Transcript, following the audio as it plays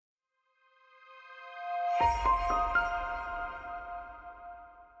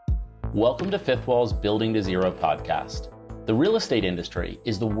Welcome to Fifth Wall's Building to Zero podcast. The real estate industry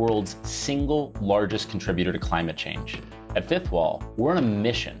is the world's single largest contributor to climate change. At Fifth Wall, we're on a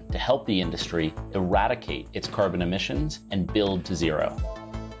mission to help the industry eradicate its carbon emissions and build to zero.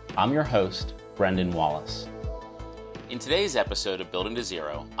 I'm your host, Brendan Wallace. In today's episode of Building to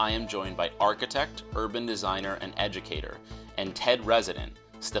Zero, I am joined by architect, urban designer, and educator, and TED resident,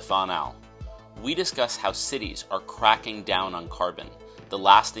 Stefan Al. We discuss how cities are cracking down on carbon, the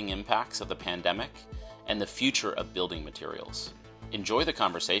lasting impacts of the pandemic, and the future of building materials. Enjoy the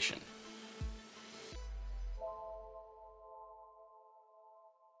conversation.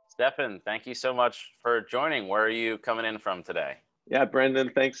 Stefan, thank you so much for joining. Where are you coming in from today? Yeah,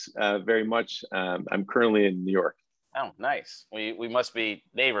 Brendan, thanks very much. I'm currently in New York. Oh, nice. We must be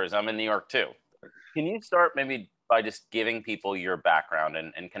neighbors. I'm in New York too. Can you start maybe by just giving people your background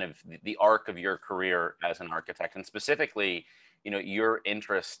and kind of the arc of your career as an architect, and specifically, your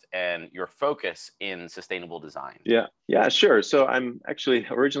interest and your focus in sustainable design? Yeah, sure. So I'm actually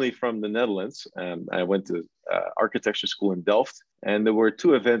originally from the Netherlands. I went to architecture school in Delft, and there were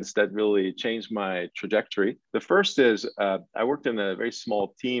two events that really changed my trajectory. The first is I worked in a very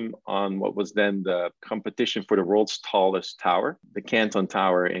small team on what was then the competition for the world's tallest tower, the Canton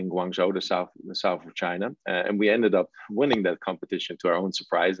Tower in Guangzhou, the south of China. And we ended up winning that competition to our own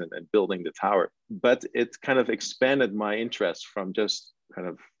surprise and building the tower. But it kind of expanded my interest from just kind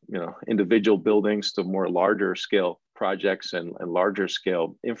of individual buildings to more larger scale projects and larger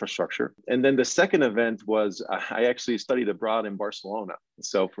scale infrastructure. And then the second event was I actually studied abroad in Barcelona.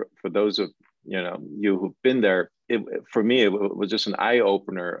 So for those of you who've been there, for me, it was just an eye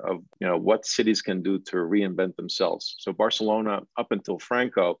opener of what cities can do to reinvent themselves. So Barcelona, up until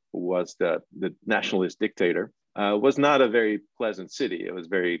Franco, who was the nationalist dictator, was not a very pleasant city. It was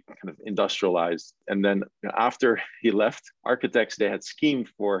very kind of industrialized. And then after he left, architects, they had schemed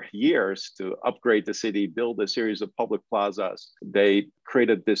for years to upgrade the city, build a series of public plazas. They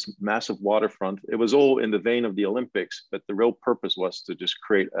created this massive waterfront. It was all in the vein of the Olympics, but the real purpose was to just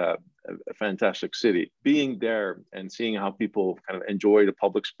create a fantastic city. Being there and seeing how people kind of enjoy the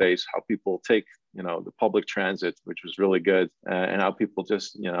public space, how people take the public transit, which was really good, and how people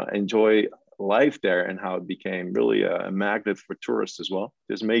just enjoy life there, and how it became really a magnet for tourists as well.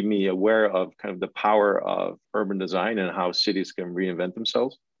 This made me aware of kind of the power of urban design and how cities can reinvent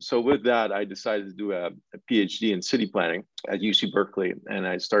themselves. So with that, I decided to do a PhD in city planning at UC Berkeley, and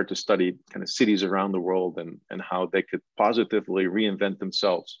I started to study kind of cities around the world and how they could positively reinvent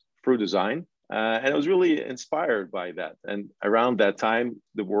themselves through design. And I was really inspired by that. And around that time,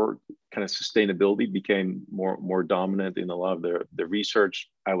 the word kind of sustainability became more dominant in a lot of the research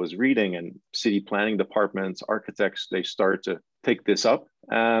I was reading, and city planning departments, architects, they started to take this up.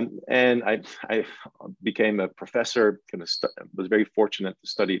 And I became a professor, was very fortunate to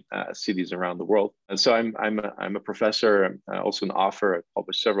study cities around the world. And so I'm a professor, I'm also an author. I've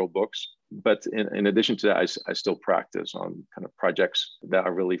published several books. But in addition to that, I still practice on kind of projects that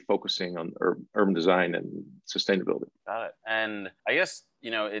are really focusing on urban design and sustainability. Got it. And I guess,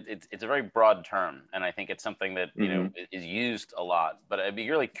 it's a very broad term, and I think it's something that, is used a lot. But I'd be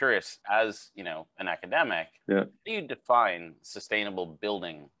really curious, as, an academic, how do you define sustainable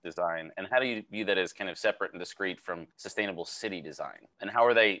building design? And how do you view that as kind of separate and discrete from sustainable city design? And how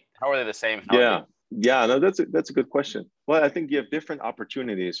are they the same? Yeah, no, that's a good question. Well, I think you have different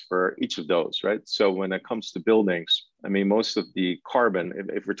opportunities for each of those, right? So when it comes to buildings, I mean, most of the carbon,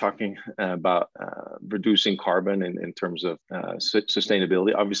 if we're talking about reducing carbon in terms of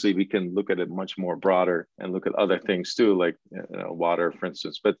sustainability, obviously we can look at it much more broader and look at other things too, like water, for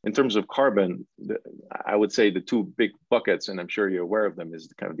instance. But in terms of carbon, I would say the two big buckets, and I'm sure you're aware of them,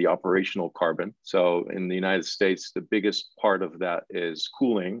 is kind of the operational carbon. So in the United States, the biggest part of that is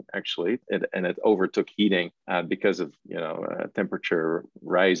cooling, actually, and it overtook heating because of temperature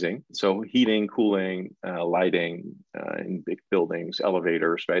rising. So heating, cooling, lighting in big buildings,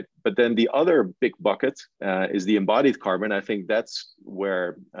 elevators, right? But then the other big bucket is the embodied carbon. I think that's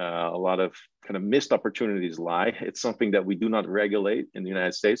where a lot of kind of missed opportunities lie. It's something that we do not regulate in the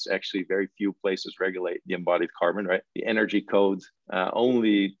United States. Actually, very few places regulate the embodied carbon, right? The energy code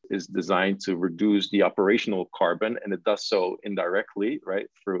only is designed to reduce the operational carbon, and it does so indirectly, right?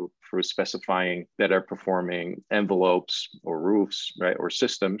 Through specifying better performing envelopes or roofs, right? Or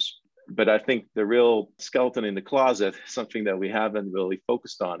systems. But I think the real skeleton in the closet, something that we haven't really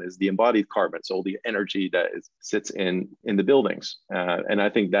focused on, is the embodied carbon. So all the energy that sits in the buildings. And I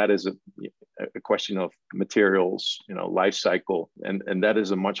think that is a question of materials, life cycle, and that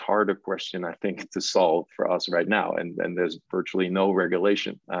is a much harder question, I think, to solve for us right now. And there's virtually no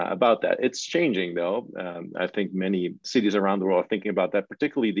regulation about that. It's changing though. I think many cities around the world are thinking about that,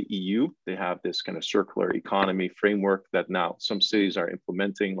 particularly the EU. They have this kind of circular economy framework that now some cities are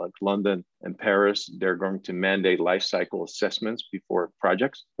implementing, like London and Paris. They're going to mandate life cycle assessments before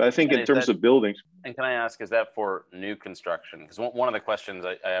projects. But I think in terms of buildings. And can I ask, is that for new construction? Because one of the questions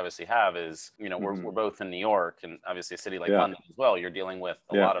I obviously have is, we're both in New York, and obviously a city like London as well. You're dealing with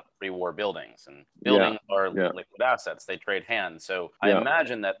a lot of pre-war buildings, and buildings are liquid assets. They trade hands. So I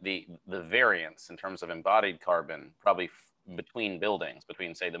imagine that the variance in terms of embodied carbon probably between buildings,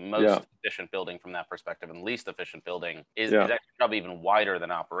 between say the most efficient building from that perspective and the least efficient building is actually probably even wider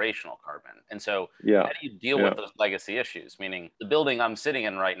than operational carbon. And so how do you deal with those legacy issues? Meaning the building I'm sitting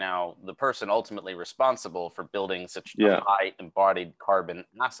in right now, the person ultimately responsible for building such a high embodied carbon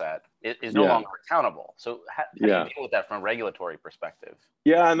asset is no longer accountable. So how do you deal with that from a regulatory perspective?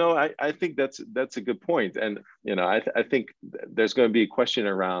 Yeah, no, I think that's a good point. And, I think there's going to be a question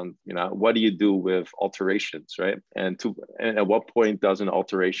around, what do you do with alterations, right? And at what point does an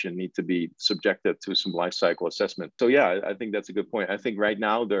alteration need to be subjected to some life cycle assessment? So yeah, I think that's a good point. I think right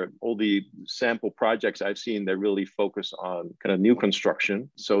now all the sample projects I've seen, they're really focused on kind of new construction.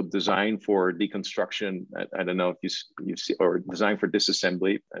 So design for deconstruction, I don't know if you see, or design for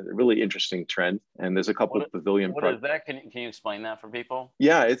disassembly, a really interesting trend. And there's a couple of pavilion projects. What is that? Can you explain that for people?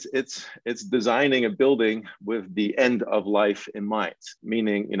 Yeah, it's designing a building with the end of life in mind.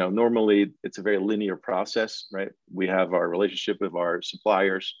 Meaning, normally it's a very linear process, right? We have our relationship with our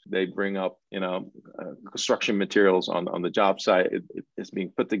suppliers. They bring up, construction materials on the job site. It's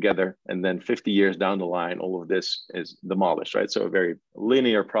being put together, and then 50 years down the line, all of this is demolished, right? So a very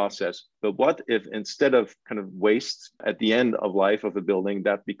linear process. But what if instead of kind of waste at the end of life of a building,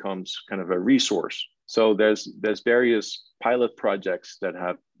 that becomes kind of a resource? So there's various pilot projects that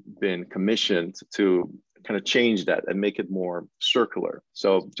have been commissioned to kind of change that and make it more circular.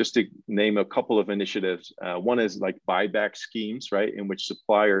 So just to name a couple of initiatives, one is like buyback schemes, right? In which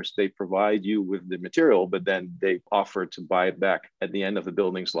suppliers, they provide you with the material, but then they offer to buy it back at the end of the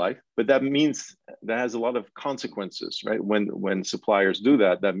building's life. But that means that has a lot of consequences, right? When suppliers do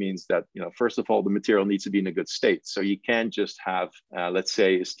that, that means that, first of all, the material needs to be in a good state. So you can't just have, let's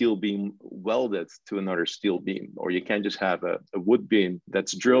say, a steel beam welded to another steel beam, or you can't just have a wood beam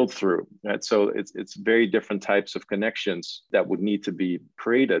that's drilled through, right? So it's very different types of connections that would need to be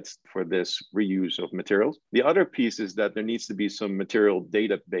created for this reuse of materials. The other piece is that there needs to be some material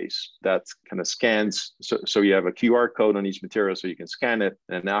database that kind of scans. So you have a QR code on each material so you can scan it.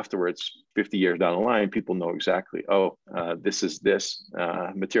 And afterwards, 50 years down the line, people know exactly, this is this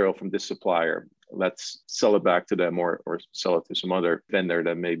material from this supplier. Let's sell it back to them or sell it to some other vendor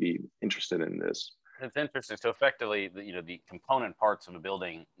that may be interested in this. It's interesting. So effectively, the component parts of a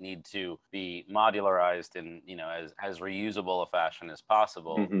building need to be modularized in, as reusable a fashion as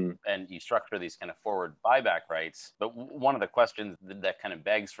possible. Mm-hmm. And you structure these kind of forward buyback rights. But one of the questions that kind of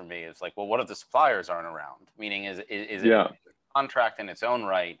begs for me is like, well, what if the suppliers aren't around? Meaning, is it a contract in its own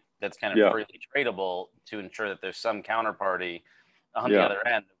right that's kind of freely tradable to ensure that there's some counterparty on the other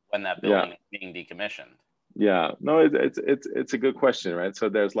end when that building is being decommissioned? Yeah, no, it's a good question, right? So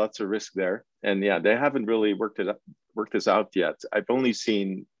there's lots of risk there, and they haven't really worked this out yet. I've only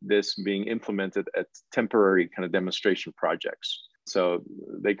seen this being implemented at temporary kind of demonstration projects. So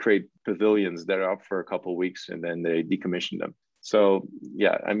they create pavilions that are up for a couple of weeks, and then they decommission them. So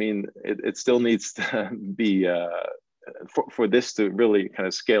I mean, it still needs to be for this to really kind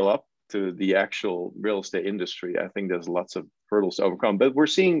of scale up to the actual real estate industry. I think there's lots of hurdles to overcome, but we're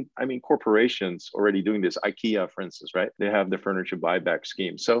seeing, corporations already doing this. IKEA, for instance, right? They have the furniture buyback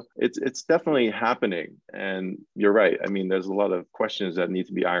scheme. So it's definitely happening. And you're right. There's a lot of questions that need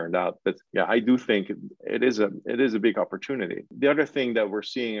to be ironed out, but I do think it is a big opportunity. The other thing that we're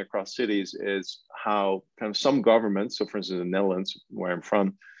seeing across cities is how kind of some governments, so for instance, the Netherlands, where I'm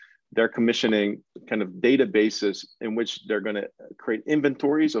from, they're commissioning kind of databases in which they're going to create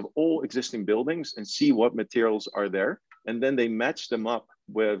inventories of all existing buildings and see what materials are there. And then they match them up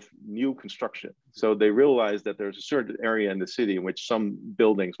with new construction. So they realize that there's a certain area in the city in which some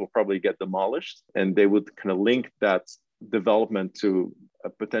buildings will probably get demolished, and they would kind of link that development to a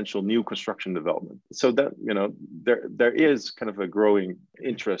potential new construction development. So that, there is kind of a growing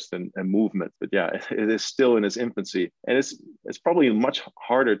interest and movement, but it is still in its infancy. And it's probably much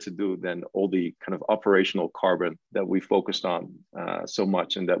harder to do than all the kind of operational carbon that we focused on so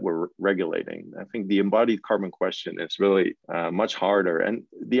much and that we're regulating. I think the embodied carbon question is really much harder. And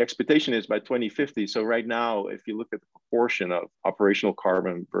the expectation is by 2050. So right now, if you look at proportion of operational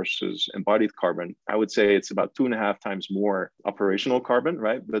carbon versus embodied carbon, I would say it's about 2.5 times more operational carbon,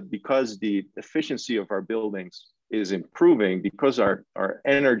 right? But because the efficiency of our buildings is improving, because our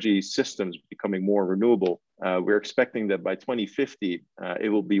energy systems becoming more renewable, we're expecting that by 2050, it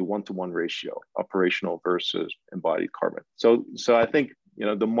will be 1-to-1 ratio, operational versus embodied carbon. So I think,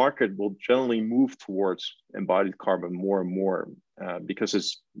 the market will generally move towards embodied carbon more and more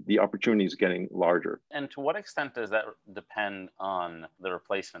because the opportunity is getting larger. And to what extent does that depend on the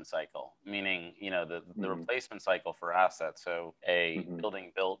replacement cycle? Meaning, the replacement cycle for assets. So a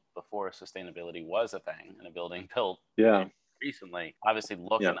building built before sustainability was a thing, and a building built recently obviously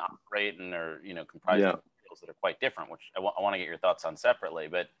look and operate and are, comprised of that are quite different, which I want to get your thoughts on separately.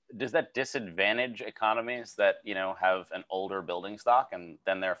 But does that disadvantage economies that, have an older building stock and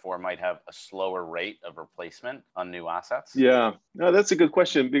then therefore might have a slower rate of replacement on new assets? Yeah, no, that's a good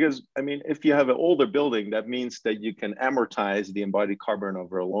question, because if you have an older building, that means that you can amortize the embodied carbon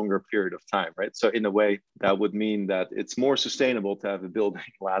over a longer period of time, right? So in a way, that would mean that it's more sustainable to have a building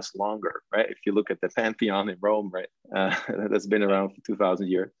last longer, right? If you look at the Pantheon in Rome, right, that's been around for 2,000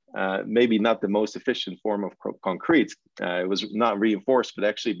 years. Maybe not the most efficient form of concrete. It was not reinforced, but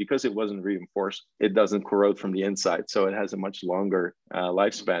actually because it wasn't reinforced, it doesn't corrode from the inside. So it has a much longer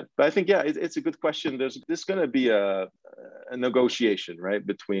lifespan. But I think, it's a good question. There's going to be a negotiation, right,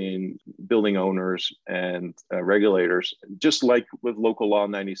 between building owners and regulators, just like with Local Law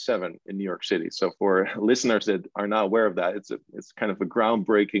 97 in New York City. So for listeners that are not aware of that, it's kind of a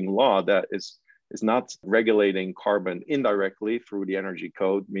groundbreaking law that is not regulating carbon indirectly through the energy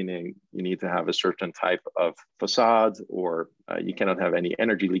code, meaning you need to have a certain type of facade or you cannot have any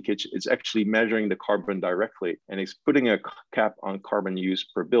energy leakage. It's actually measuring the carbon directly, and it's putting a cap on carbon use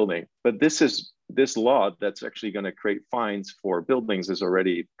per building. But this law that's actually going to create fines for buildings is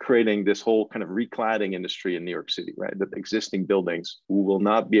already creating this whole kind of recladding industry in New York City, right? That existing buildings who will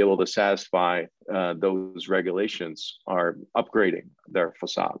not be able to satisfy those regulations are upgrading their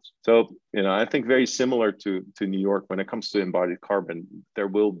facades. So, I think very similar to New York, when it comes to embodied carbon, there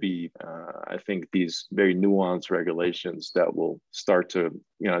will be, I think, these very nuanced regulations that will start to,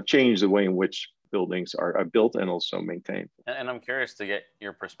 change the way in which buildings are built and also maintained. And I'm curious to get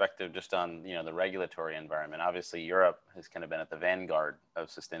your perspective just on, the regulatory environment. Obviously, Europe has kind of been at the vanguard of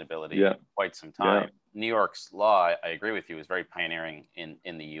sustainability for quite some time. New York's law, I agree with you, is very pioneering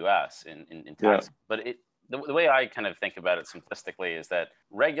in the US in tax. But the way I kind of think about it simplistically is that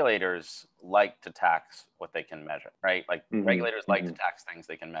regulators like to tax what they can measure, right? Like regulators like to tax things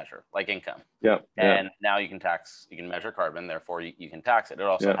they can measure, like income. And now you can measure carbon, therefore you can tax it. It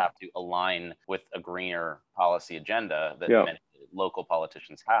also have to align with a greener policy agenda that many local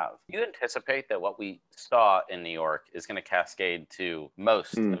politicians have. Do you anticipate that what we saw in New York is going to cascade to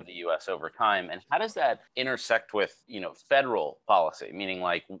most of the US over time? And how does that intersect with, federal policy? Meaning,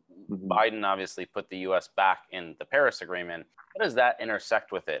 like, Biden obviously put the US back in the Paris Agreement. How does that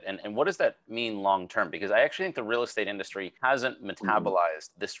intersect with it? And what does that mean long term? Because I actually think the real estate industry hasn't metabolized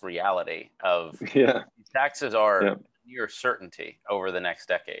this reality of taxes are near certainty over the next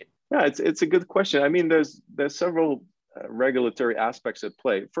decade. Yeah, it's a good question. There's several regulatory aspects at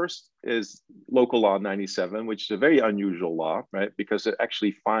play. First is Local Law 97, which is a very unusual law, right? Because it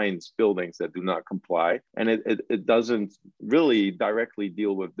actually fines buildings that do not comply. And it doesn't really directly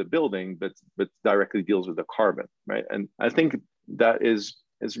deal with the building, but directly deals with the carbon, right? And I think that is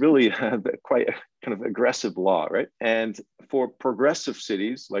really quite a kind of aggressive law, right? And for progressive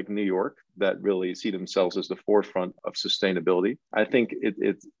cities like New York that really see themselves as the forefront of sustainability, I think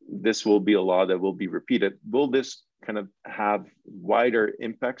this will be a law that will be repeated. Will this kind of have wider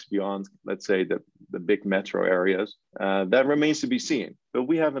impacts beyond, let's say, the big metro areas? That remains to be seen. But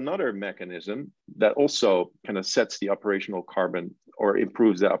we have another mechanism that also kind of sets the operational carbon or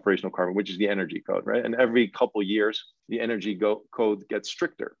improves the operational carbon, which is the energy code, right? And every couple of years, the energy code gets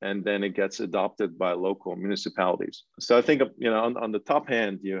stricter, and then it gets adopted by local municipalities. So I think, on the top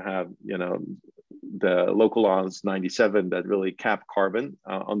hand, you have, the Local Laws 97 that really cap carbon.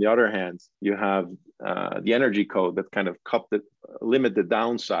 On the other hand, you have the energy code that kind of limit the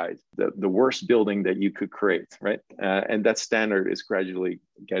downside, the worst building that you could create, right? And that standard is gradually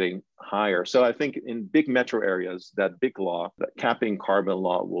getting higher. So I think in big metro areas, that big law, that capping carbon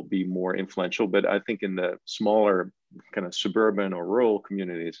law, will be more influential. But I think in the smaller kind of suburban or rural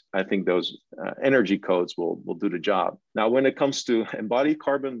communities, I think those energy codes will do the job. Now, when it comes to embodied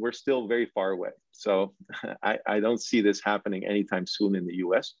carbon, we're still very far away. So I don't see this happening anytime soon in the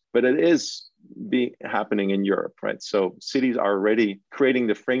US, but it is be happening in Europe, right? So cities are already creating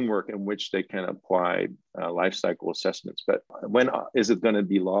the framework in which they can apply life cycle assessments. But when is it going to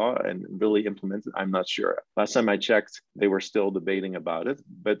be law and really implemented? I'm not sure. Last time I checked, they were still debating about it,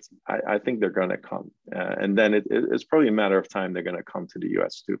 but I think they're going to come. And then it's probably a matter of time they're going to come to the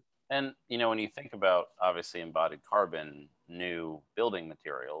US too. And, when you think about obviously embodied carbon, new building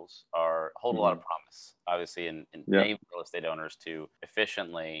materials hold a lot of promise, obviously, in enabling real estate owners to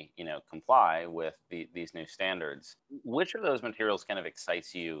efficiently, comply with these new standards. Which of those materials kind of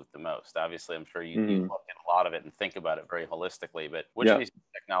excites you the most? Obviously, I'm sure you look at a lot of it and think about it very holistically, but which of these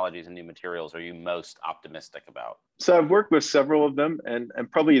technologies and new materials are you most optimistic about? So I've worked with several of them, and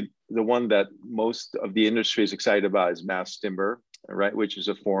probably the one that most of the industry is excited about is mass timber, right, which is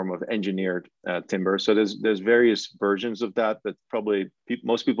a form of engineered timber. So there's various versions of that, but probably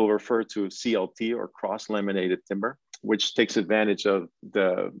most people refer to CLT or cross-laminated timber, which takes advantage of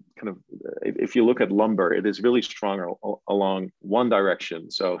the kind of, if you look at lumber, it is really strong along one direction.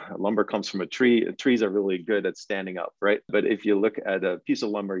 So lumber comes from a tree. Trees are really good at standing up, right? But if you look at a piece of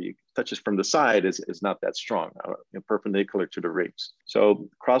lumber, you touch it from the side, is not that strong, perpendicular to the rings. So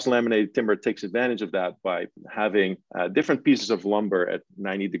cross-laminated timber takes advantage of that by having different pieces of lumber at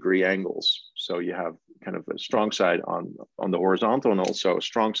 90-degree angles. So you have kind of a strong side on the horizontal and also a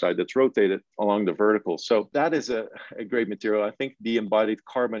strong side that's rotated along the vertical. So that is a great material. I think the embodied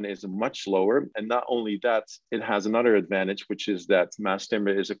carbon is much lower. And not only that, it has another advantage, which is that mass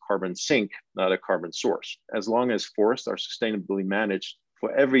timber is a carbon sink, not a carbon source. As long as forests are sustainably managed,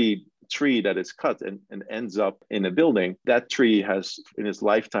 for every tree that is cut and ends up in a building, that tree has in its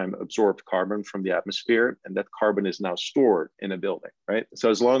lifetime absorbed carbon from the atmosphere, and that carbon is now stored in a building, right? So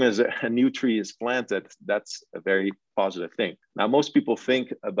as long as a new tree is planted, that's a very positive thing. Now, most people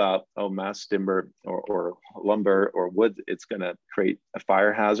think about, mass timber or lumber or wood, it's going to create a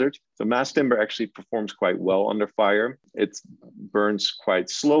fire hazard. So mass timber actually performs quite well under fire. It burns quite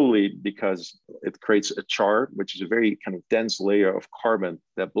slowly because it creates a char, which is a very kind of dense layer of carbon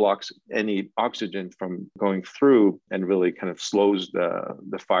that blocks any oxygen from going through and really kind of slows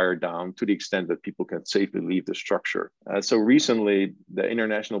the fire down to the extent that people can safely leave the structure. So recently, the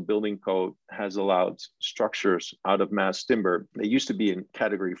International Building Code has allowed structures out of mass timber. They used to be in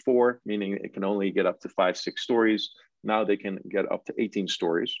category 4, meaning it can only get up to 5-6 stories. Now they can get up to 18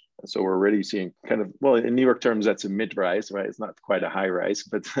 stories. So we're already seeing kind of, well, in New York terms, that's a mid-rise, right? It's not quite a high rise,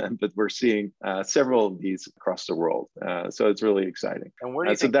 but we're seeing several of these across the world. So it's really exciting. And where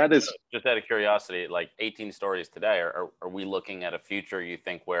do you think, that is, just out of curiosity, like 18 stories today, are we looking at a future, you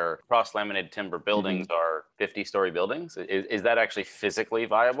think, where cross-laminated timber buildings are 50-story buildings? Is that actually physically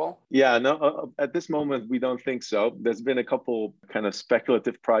viable? Yeah, no, at this moment, we don't think so. There's been a couple kind of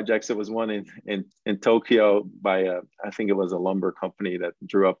speculative projects. There was one in Tokyo by, I think it was a lumber company that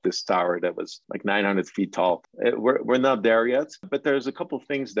drew up this tower that was like 900 feet tall. We're not there yet, but there's a couple of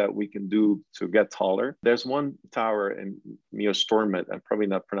things that we can do to get taller. There's one tower in Stormont, I'm probably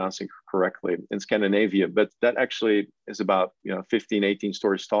not pronouncing correctly, in Scandinavia, but that actually is about 15, 18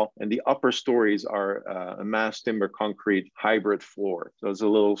 stories tall. And the upper stories are a mass timber concrete hybrid floor. So it's a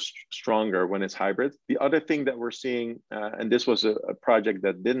little stronger when it's hybrid. The other thing that we're seeing, and this was a project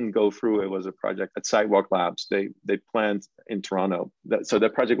that didn't go through, it was a project at Sidewalk Labs. They planned in Toronto. So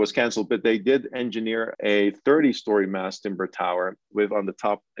that project was canceled, but they did engineer a 30-story mass timber tower with, on the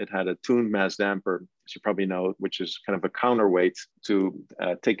top, it had a tuned mass damper, as you probably know, which is kind of a counterweight to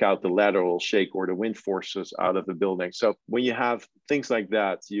take out the lateral shake or the wind forces out of the building. So when you have things like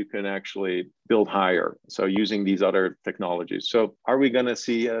that, you can actually build higher. So using these other technologies. So are we going to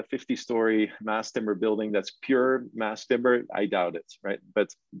see a 50-story mass timber building that's pure mass timber? I doubt it, right? But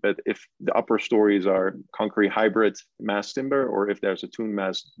if the upper stories are concrete hybrid mass timber, or if there's a tuned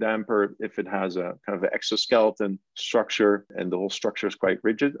mass damper, if it has a kind of an exoskeleton structure and the whole structure is quite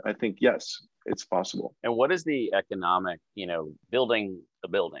rigid, I think, yes, it's possible. And what is the economic, building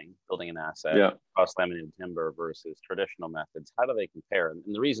an asset, cross-laminated timber versus traditional methods? How do they compare? And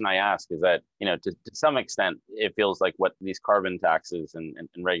the reason I ask is that, to some extent, it feels like what these carbon taxes and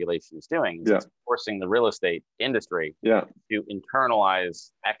regulation is doing is it's forcing the real estate industry to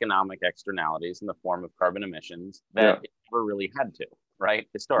internalize economic externalities in the form of carbon emissions that it never really had to, right?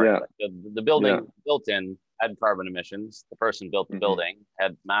 Historically, the building built in had carbon emissions. The person built the building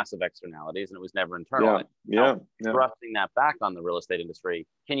had massive externalities, and it was never internalized. Thrusting that back on the real estate industry,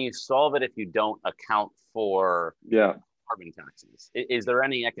 can you solve it if you don't account for carbon taxes? Is there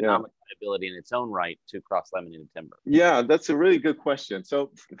any economic viability in its own right to cross-laminated timber? Yeah, that's a really good question.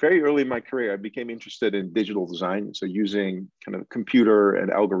 So very early in my career, I became interested in digital design. So using kind of computer and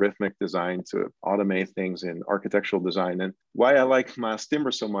algorithmic design to automate things in architectural design. And why I like mass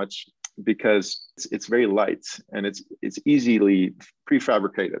timber so much, because it's very light and it's easily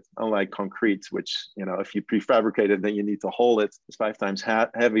prefabricated, unlike concrete, which, if you prefabricate it, then you need to haul it. It's 5 times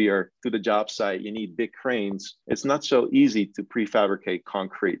heavier to the job site. You need big cranes. It's not so easy to prefabricate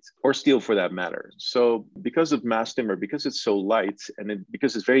concrete or steel for that matter. So because of mass timber, because it's so light and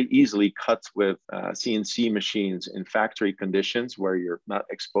because it's very easily cut with CNC machines in factory conditions where you're not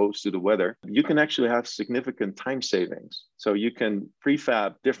exposed to the weather, you can actually have significant time savings. So you can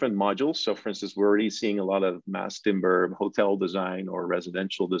prefab different modules. So for instance, we're already seeing a lot of mass timber hotel design or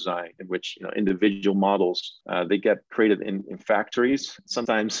residential design in which individual models, they get created in factories,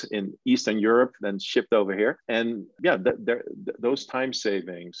 sometimes in Eastern Europe, then shipped over here. And yeah, those time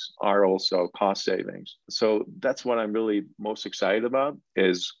savings are also cost savings. So that's what I'm really most excited about,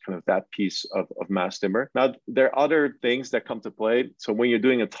 is kind of that piece of mass timber. Now, there are other things that come to play. So when you're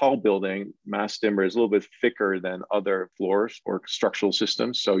doing a tall building, mass timber is a little bit thicker than other floors or structural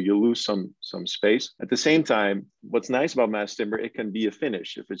systems. So you lose some space. At the same time, what's nice about mass timber, it can be a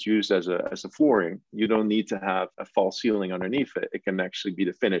finish. If it's used as a flooring, you don't need to have a false ceiling underneath it. It can actually be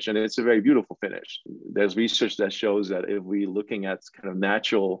the finish. And it's a very beautiful finish. There's research that shows that if we're looking at kind of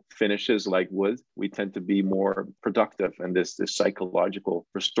natural finishes like wood, we tend to be more productive, and this psychological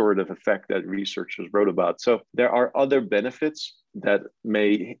restorative effect that researchers wrote about. So there are other benefits that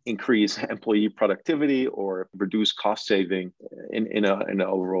may increase employee productivity or reduce cost saving in an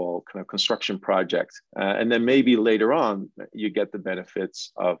overall kind of construction project. And then maybe later on, you get the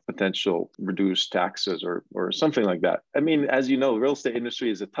benefits of potential reduced taxes or something like that. I mean, as you know, the real estate industry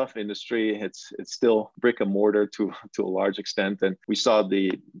is a tough industry. It's still brick and mortar to a large extent. And we saw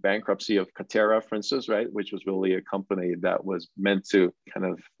the bankruptcy of Katerra, for instance, right, which was really a company that was meant to kind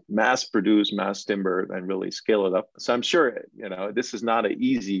of mass produce mass timber and really scale it up. So I'm sure, this is not an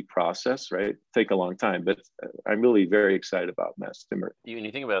easy process, right? Take a long time, but I'm really very excited about mass timber. When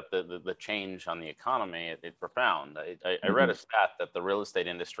you think about the change on the economy, it's profound. I read a stat that the real estate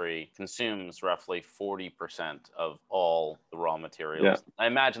industry consumes roughly 40% of all the raw materials. Yeah. I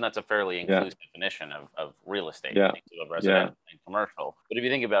imagine that's a fairly inclusive definition of real estate, of residential and commercial. But if you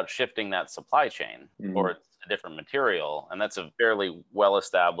think about shifting that supply chain, or it's a different material, and that's a fairly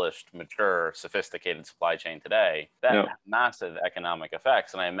well-established, mature, sophisticated supply chain today, that has massive economic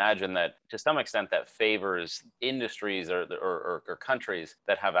effects. And I imagine that to some extent that favors industries or countries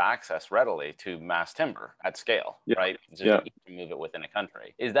that have access readily to mass timber at scale, right? Just you can move it within a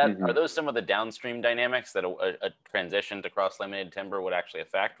country. Is that are those some of the downstream dynamics that a transition to cross-laminated timber would actually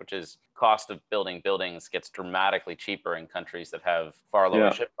affect, which is cost of building buildings gets dramatically cheaper in countries that have far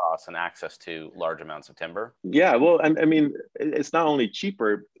lower ship costs and access to large amounts of timber? Yeah, well, I mean, it's not only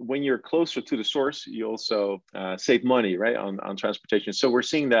cheaper. When you're closer to the source, you also save money, right, on transportation. So we're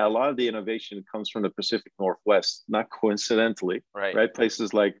seeing that a lot of the innovation comes from the Pacific Northwest, not coincidentally, right?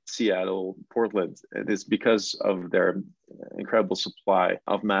 Places like Seattle, Portland. It is because of their incredible supply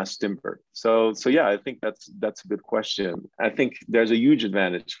of mass timber. So yeah, I think that's a good question. I think there's a huge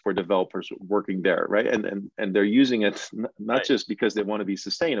advantage for developers working there, right? And they're using it not just because they want to be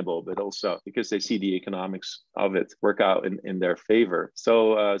sustainable, but also because they see the economics of it work out in their favor.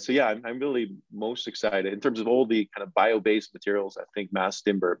 So yeah, I'm really most excited in terms of all the kind of bio-based materials. I think mass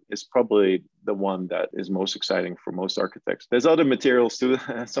timber is probably the one that is most exciting for most architects. There's other materials too,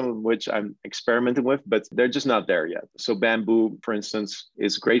 some of which I'm experimenting with, but they're just not there yet. So bamboo, for instance,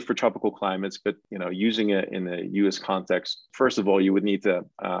 is great for tropical climates, but using it in a US context, first of all, you would need to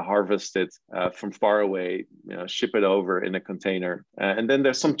harvest it from far away, ship it over in a container. And then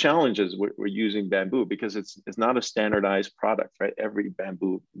there's some challenges with using bamboo because it's not a standardized product, right? Every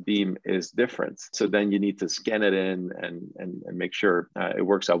bamboo beam is different. So then you need to scan it in and make sure it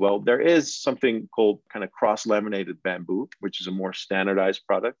works out well. There is something called kind of cross-laminated bamboo, which is a more standardized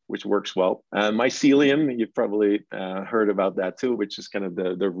product, which works well. Mycelium, you've probably heard about that too, which is kind of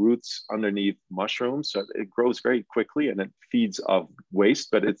the roots underneath mushrooms. So it grows very quickly and it feeds off waste,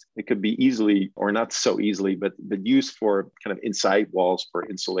 but it could be easily, or not so easily, but used for kind of inside walls for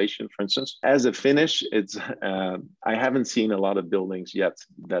insulation, for instance. As a finish, it's I haven't seen a lot of buildings yet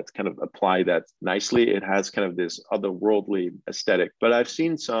that kind of apply that nicely. It has kind of this otherworldly aesthetic, but I've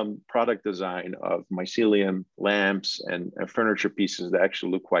seen some product design of mycelium lamps and furniture pieces that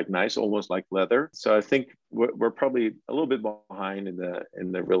actually look quite nice, almost like leather. So I think we're probably a little bit behind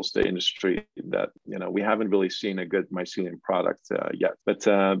in the real estate industry. That we haven't really seen a good mycelium product yet. But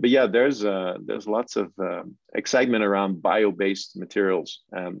yeah, there's lots of excitement around bio-based materials,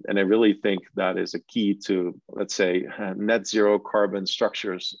 and I really think that is a key to, let's say, net zero carbon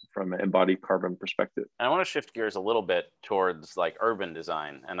structures from an embodied carbon perspective. And I want to shift gears a little bit towards like urban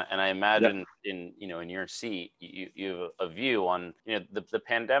design, and I imagine in your seat you have a view on the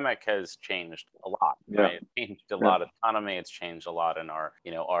pandemic has changed a lot, right? It's changed a lot of autonomy. It's changed a lot in our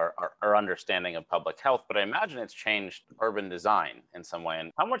our understanding of public health, but I imagine it's changed urban design in some way.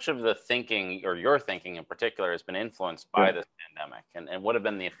 And how much of the thinking, or your thinking in particular, has been influenced by this pandemic, and what have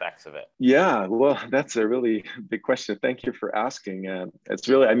been the effects of it? Yeah, well, that's a really big question. Thank you for asking. It's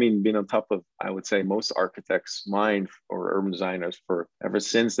really, I mean, being on top of, I would say, most architects' mind or urban designers for ever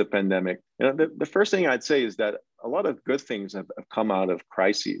since the pandemic. The first thing I'd say is that a lot of good things have come out of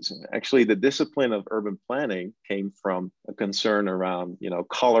crises. And actually, the discipline of urban planning came from a concern around,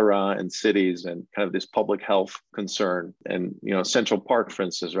 cholera in cities and kind of this public health concern. And, Central Park, for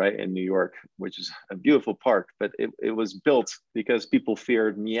instance, right, in New York, which is a beautiful park, but it was built because people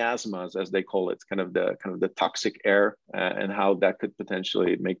feared miasmas, as they call it, kind of the toxic air and how that could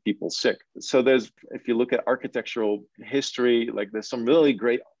potentially make people sick. So if you look at architectural history, like there's some really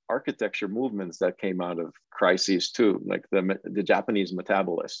great architecture movements that came out of crises too, like the Japanese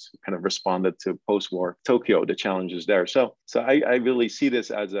metabolists kind of responded to post-war Tokyo, the challenges there. So I really see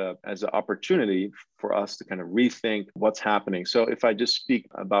this as an opportunity for us to kind of rethink what's happening. So if I just speak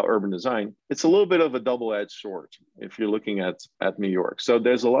about urban design, it's a little bit of a double-edged sword if you're looking at New York. So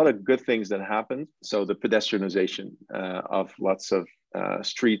there's a lot of good things that happened. So the pedestrianization of lots of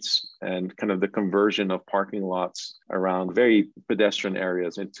streets and kind of the conversion of parking lots around very pedestrian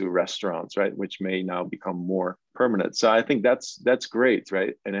areas into restaurants, right, which may now become more permanent. So I think that's great,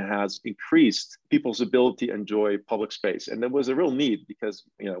 right? And it has increased people's ability to enjoy public space. And there was a real need because,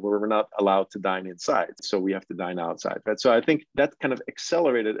 we're not allowed to dine inside. So we have to dine outside, right? So I think that kind of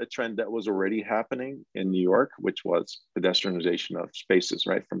accelerated a trend that was already happening in New York, which was pedestrianization of spaces,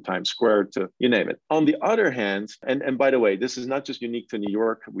 right? From Times Square to you name it. On the other hand, and by the way, this is not just unique to New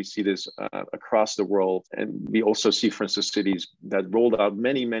York. We see this across the world. And we also see, for instance, cities that rolled out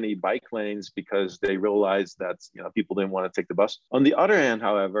many, many bike lanes because they realized that people didn't want to take the bus. On the other hand,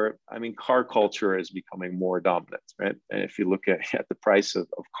 however, I mean, car culture is becoming more dominant, right? And if you look at the price of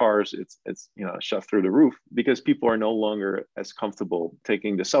cars, it's shot through the roof because people are no longer as comfortable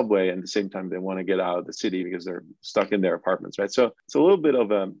taking the subway, and at the same time they want to get out of the city because they're stuck in their apartments, right? So it's a little bit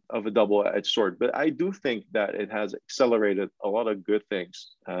of a double-edged sword, but I do think that it has accelerated a lot of good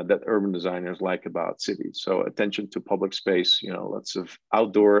things that urban designers like about cities. So attention to public space, lots of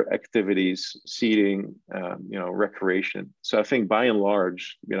outdoor activities, seating, recreation. So I think by and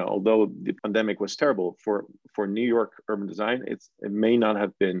large, although the pandemic was terrible for New York urban design, it may not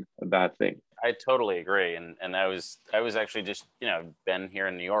have been a bad thing. I totally agree. And I was actually just, been here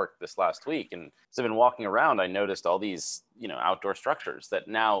in New York this last week. And as I've been walking around, I noticed all these, outdoor structures that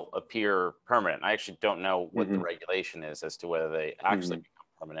now appear permanent. I actually don't know what the regulation is as to whether they actually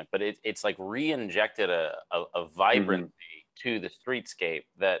become permanent, but it's like re-injected a vibrancy to the streetscape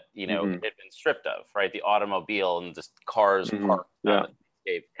that, it had been stripped of, right? The automobile and just cars parked on the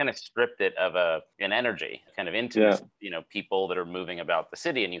streetscape kind of stripped it of an energy kind of into people that are moving about the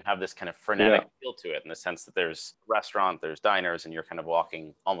city, and you have this kind of frenetic feel to it in the sense that there's restaurant, there's diners, and you're kind of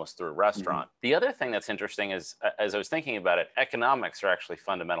walking almost through a restaurant. The other thing that's interesting is, as I was thinking about it, economics are actually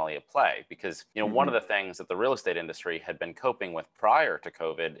fundamentally at play because one of the things that the real estate industry had been coping with prior to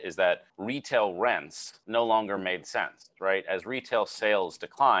COVID is that retail rents no longer made sense, right? As retail sales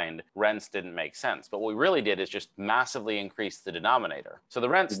declined, rents didn't make sense. But what we really did is just massively increase the denominator. So the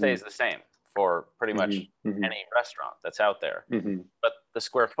rent stays the same for pretty much any restaurant that's out there. But the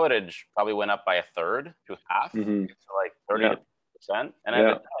square footage probably went up by a third to half, so like 30%. And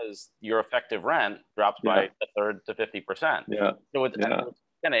as it does, your effective rent drops by a third to 50%. So what's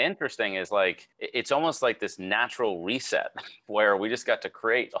kind of interesting is like, it's almost like this natural reset where we just got to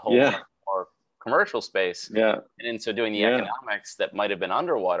create a whole bunch more commercial space. And in so doing, the economics that might have been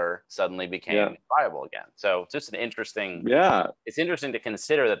underwater suddenly became viable again. So it's just an interesting, it's interesting to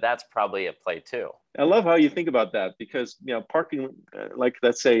consider that that's probably at play too. I love how you think about that because, parking, like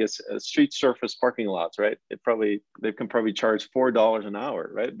let's say it's a street surface parking lots, right? They can probably charge $4 an hour,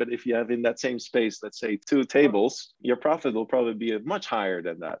 right? But if you have in that same space, let's say 2 tables, your profit will probably be much higher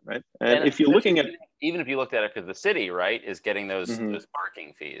than that, right? And if you're looking at, even if you looked at it, because the city, right, is getting those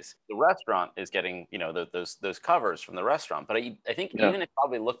parking fees, the restaurant is getting, those covers from the restaurant. But I think even if you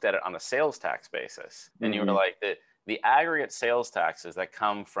probably looked at it on a sales tax basis, and you were like that, the aggregate sales taxes that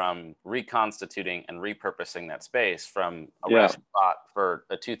come from reconstituting and repurposing that space from a rest spot for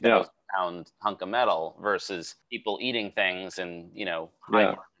a 2,000-pound hunk of metal versus people eating things and,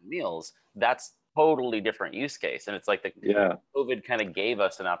 high meals, that's totally different use case. And it's like COVID kind of gave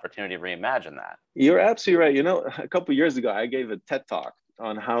us an opportunity to reimagine that. You're absolutely right. A couple of years ago, I gave a TED talk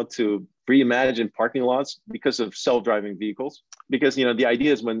on how to reimagine parking lots because of self-driving vehicles. Because the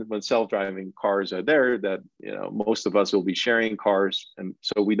idea is when self-driving cars are there, that most of us will be sharing cars, and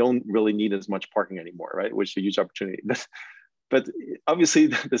so we don't really need as much parking anymore, right? Which is a huge opportunity. But obviously,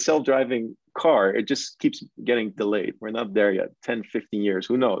 the self-driving car, it just keeps getting delayed. We're not there yet. 10, 15 years,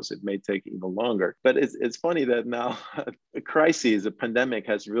 who knows? It may take even longer. But it's funny that now a crisis, a pandemic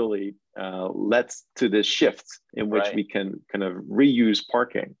has really led to this shift in which we can kind of reuse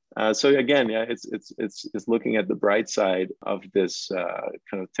parking. So again, it's looking at the bright side of this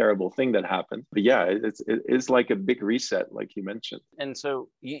kind of terrible thing that happened. But yeah, it's like a big reset, like you mentioned. And so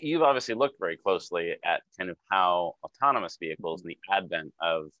you've obviously looked very closely at kind of how autonomous vehicles and the advent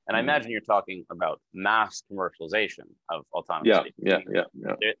of, and I imagine you're talking about mass commercialization of autonomous vehicles.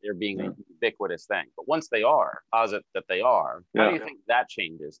 They're being a ubiquitous thing. But once they are, posit that they are, how do you think that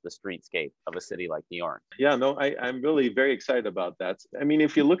changes the streetscape of a city like New York? Yeah, no, I'm really very excited about that. I mean,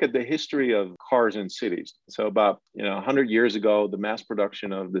 if you look at the history of cars in cities, so about 100 years ago, the mass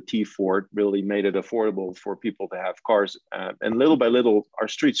production of the T Ford really made it affordable for people to have cars. And little by little, our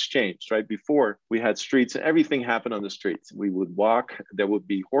streets changed, right? Before we had streets, everything happened on the streets. We would walk, there would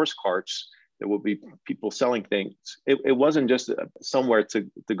be horse carts, there would be people selling things. It wasn't just somewhere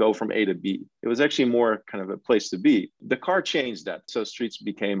to go from A to B. It was actually more kind of a place to be. The car changed that. So streets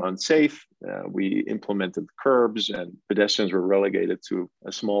became unsafe. We implemented curbs and pedestrians were relegated to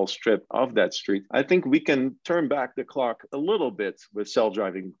a small strip of that street. I think we can turn back the clock a little bit with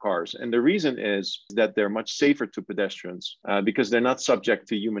self-driving cars. And the reason is that they're much safer to pedestrians because they're not subject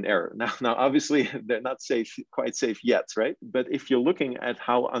to human error. Now, obviously, they're not quite safe yet, right? But if you're looking at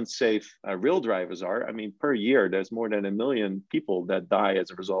how unsafe real drivers are, I mean, per year, there's more than 1 million people that die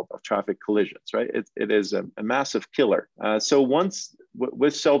as a result of traffic collisions, right? It is a massive killer. So once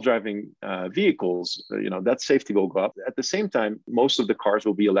with self-driving vehicles, that safety will go up. At the same time, most of the cars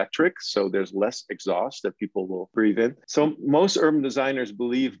will be electric, so there's less exhaust that people will breathe in. So most urban designers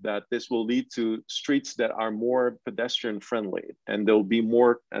believe that this will lead to streets that are more pedestrian friendly, and there'll be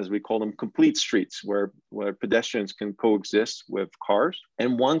more, as we call them, complete streets where pedestrians can coexist with cars.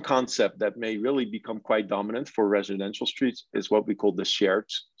 And one concept that may really become quite dominant for residential streets is what we call the shared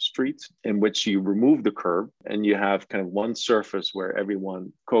street, in which you remove the curb and you have kind of one surface where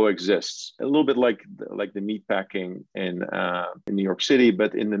everyone coexists. A little bit like the meatpacking in New York City,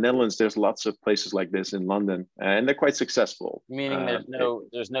 but in the Netherlands, there's lots of places like this in London, and they're quite successful. Meaning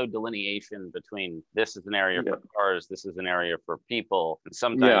there's no delineation between this is an area for cars, this is an area for people. And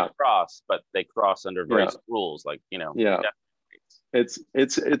sometimes they cross, but they cross under various rules, like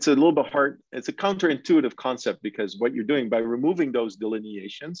It's a little bit hard. It's a counterintuitive concept because what you're doing by removing those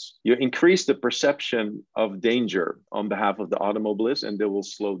delineations, you increase the perception of danger on behalf of the automobilists, and they will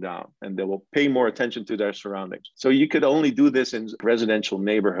slow down and they will pay more attention to their surroundings. So you could only do this in residential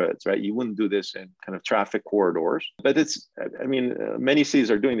neighborhoods, right? You wouldn't do this in kind of traffic corridors. But many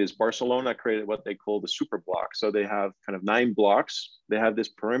cities are doing this. Barcelona created what they call the super block. So they have kind of 9 blocks. They have this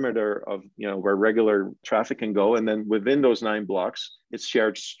perimeter of, where regular traffic can go. And then within those 9 blocks, it's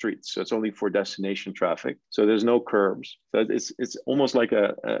shared streets. So it's only for destination traffic. So there's no curbs. So it's almost like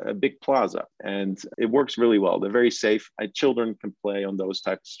a big plaza, and it works really well. They're very safe. Children can play on those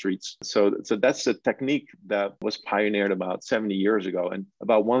type of streets. So that's a technique that was pioneered about 70 years ago. And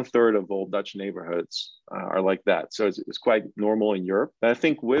about 1/3 of all Dutch neighborhoods are like that. So it's quite normal in Europe. But I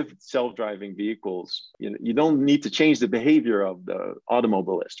think with self-driving vehicles, you don't need to change the behavior of the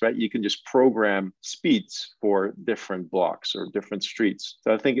automobilist, right? You can just program speeds for different blocks or different streets.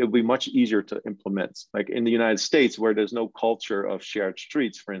 So I think it would be much easier to implement. Like in the United States, where there's no culture of shared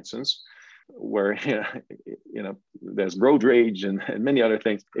streets, for instance, where there's road rage and many other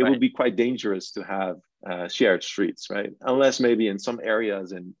things, it would be quite dangerous to have shared streets, right? Unless maybe in some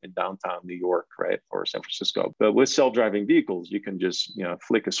areas in downtown New York, right, or San Francisco. But with self-driving vehicles, you can just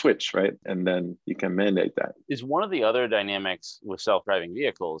flick a switch, right, and then you can mandate that. Is one of the other dynamics with self-driving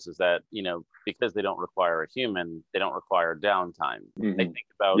vehicles is that because they don't require a human, they don't require downtime. I think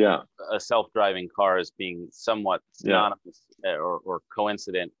about a self-driving car as being somewhat synonymous or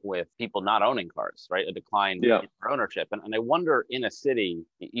coincident with people not owning cars, right? A decline in their ownership. And I wonder, in a city,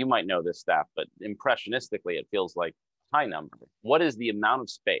 you might know this stat, but impressionistically, it feels like a high number. What is the amount of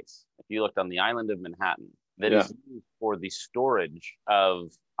space, if you looked on the island of Manhattan, that is used for the storage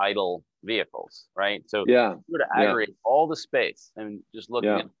of idle vehicles, right? So Yeah. if you were to Yeah. aggregate all the space and just looking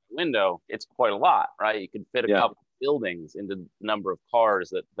Yeah. at the window, it's quite a lot, right? You could fit a Yeah. couple buildings into the number of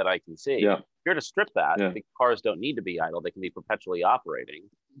cars that I can see. Yeah. If you're to strip that, Yeah. the cars don't need to be idle, they can be perpetually operating.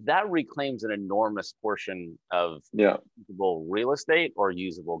 That reclaims an enormous portion of Yeah. usable real estate or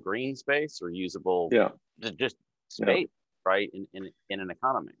usable green space or usable Yeah. just Yeah. space, right? In an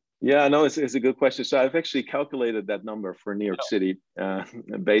economy. Yeah, no, it's a good question. So I've actually calculated that number for New York City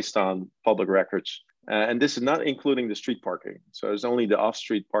based on public records. And this is not including the street parking. So there's only the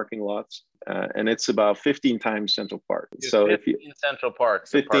off-street parking lots. And it's about 15 times Central Park. So 15 if you Central Parks,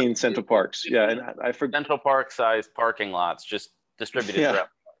 15 Central Parks. Yeah, and I forgot. Central Park sized parking lots just distributed throughout.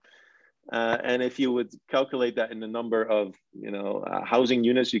 And if you would calculate that in the number of housing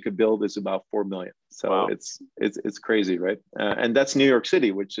units you could build, is about 4 million. So wow. it's crazy, right? And that's New York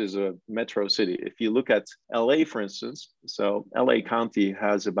City, which is a metro city. If you look at LA, for instance, so LA County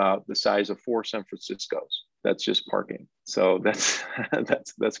has about the size of 4 San Franciscos. That's just parking. So that's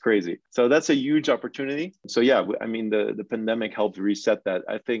that's crazy. So that's a huge opportunity. So yeah, I mean the pandemic helped reset that.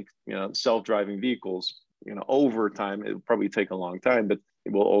 I think self-driving vehicles, over time, it will probably take a long time, but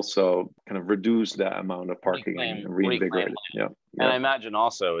it will also kind of reduce that amount of parking and reinvigorate it. Yeah. And I imagine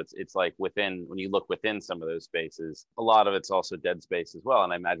also it's like when you look within some of those spaces, a lot of it's also dead space as well.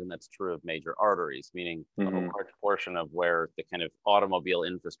 And I imagine that's true of major arteries, meaning a large portion of where the kind of automobile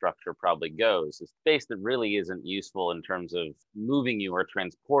infrastructure probably goes is space that really isn't useful in terms of moving you or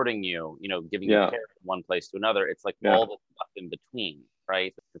transporting you, giving you care from one place to another. It's like all the stuff in between,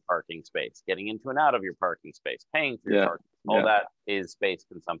 right? The parking space, getting into and out of your parking space, paying for your parking, all that is space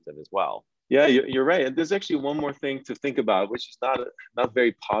consumptive as well. Yeah, you're right. And there's actually one more thing to think about, which is not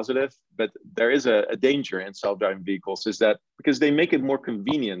very positive, but there is a danger in self-driving vehicles, is that because they make it more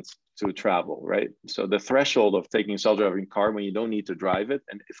convenient to travel, right? So the threshold of taking a self-driving car when you don't need to drive it,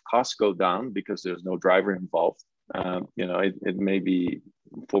 and if costs go down because there's no driver involved, it may be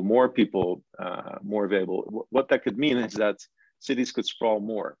for more people more available. What that could mean is that cities could sprawl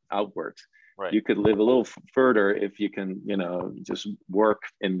more outward. Right. You could live a little further if you can, just work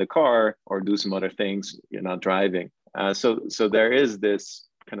in the car or do some other things. You're not driving. So there is this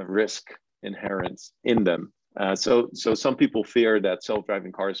kind of risk inherent in them. So some people fear that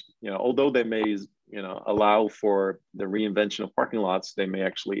self-driving cars, although they may, allow for the reinvention of parking lots, they may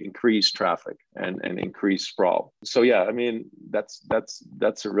actually increase traffic and increase sprawl. So yeah, I mean, that's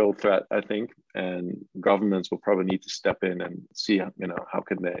a real threat, I think, and governments will probably need to step in and see, how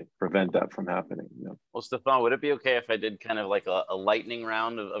can they prevent that from happening. Well, Stefan, would it be okay if I did kind of like a lightning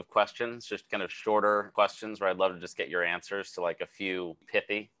round of questions, just kind of shorter questions where I'd love to just get your answers to like a few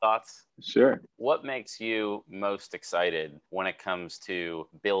pithy thoughts? Sure. What makes you most excited when it comes to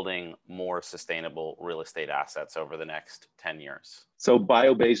building more sustainable real estate assets over the next 10 years? So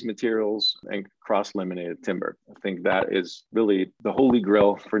bio-based materials and cross-laminated timber. I think that is really the holy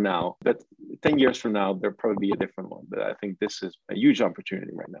grail for now. But 10 years from now, there'll probably be a different one. But I think this is a huge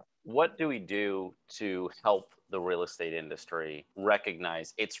opportunity right now. What do we do to help the real estate industry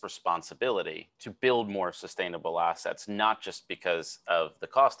recognize its responsibility to build more sustainable assets, not just because of the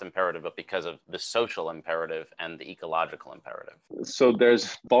cost imperative, but because of the social imperative and the ecological imperative? So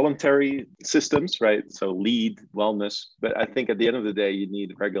there's voluntary systems, right? So LEED, wellness. But I think at the end of the day, you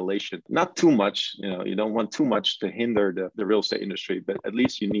need regulation. Not too much, you don't want too much to hinder the real estate industry, but at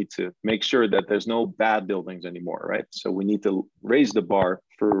least you need to make sure that there's no bad buildings anymore, right? So we need to raise the bar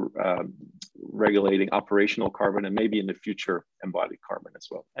for regulating operational carbon and maybe in the future embodied carbon as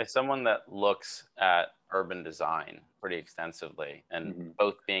well. As someone that looks at urban design pretty extensively and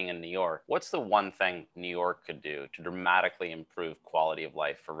both being in New York, what's the one thing New York could do to dramatically improve quality of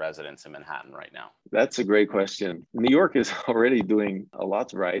life for residents in Manhattan right now? That's a great question. New York is already doing a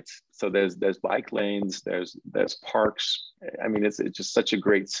lot right. So there's bike lanes, there's parks. I mean, it's just such a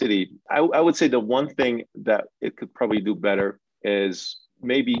great city. I would say the one thing that it could probably do better is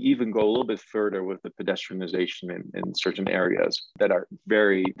maybe even go a little bit further with the pedestrianization in certain areas that are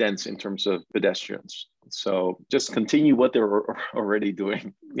very dense in terms of pedestrians. So just continue what they're already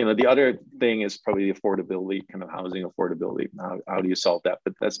doing. The other thing is probably the affordability, kind of housing affordability. How do you solve that?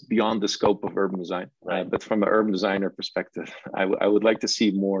 But that's beyond the scope of urban design. Right. But from an urban designer perspective, I would like to see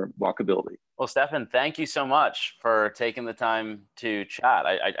more walkability. Well, Stefan, thank you so much for taking the time to chat.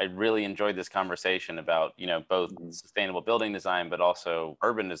 I really enjoyed this conversation about, both sustainable building design, but also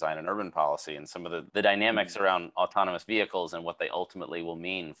urban design and urban policy and some of the dynamics around autonomous vehicles and what they ultimately will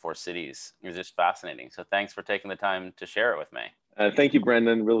mean for cities. It was just fascinating. So thanks for taking the time to share it with me. Thank you,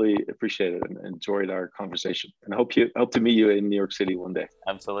 Brendan. Really appreciate it and enjoyed our conversation. And hope to meet you in New York City one day.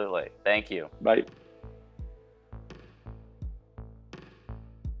 Absolutely. Thank you. Bye.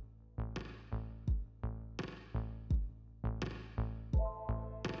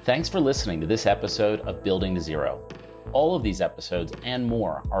 Thanks for listening to this episode of Building to Zero. All of these episodes and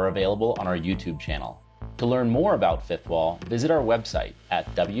more are available on our YouTube channel. To learn more about Fifth Wall, visit our website at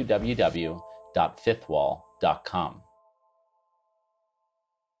www.fifthwall.com.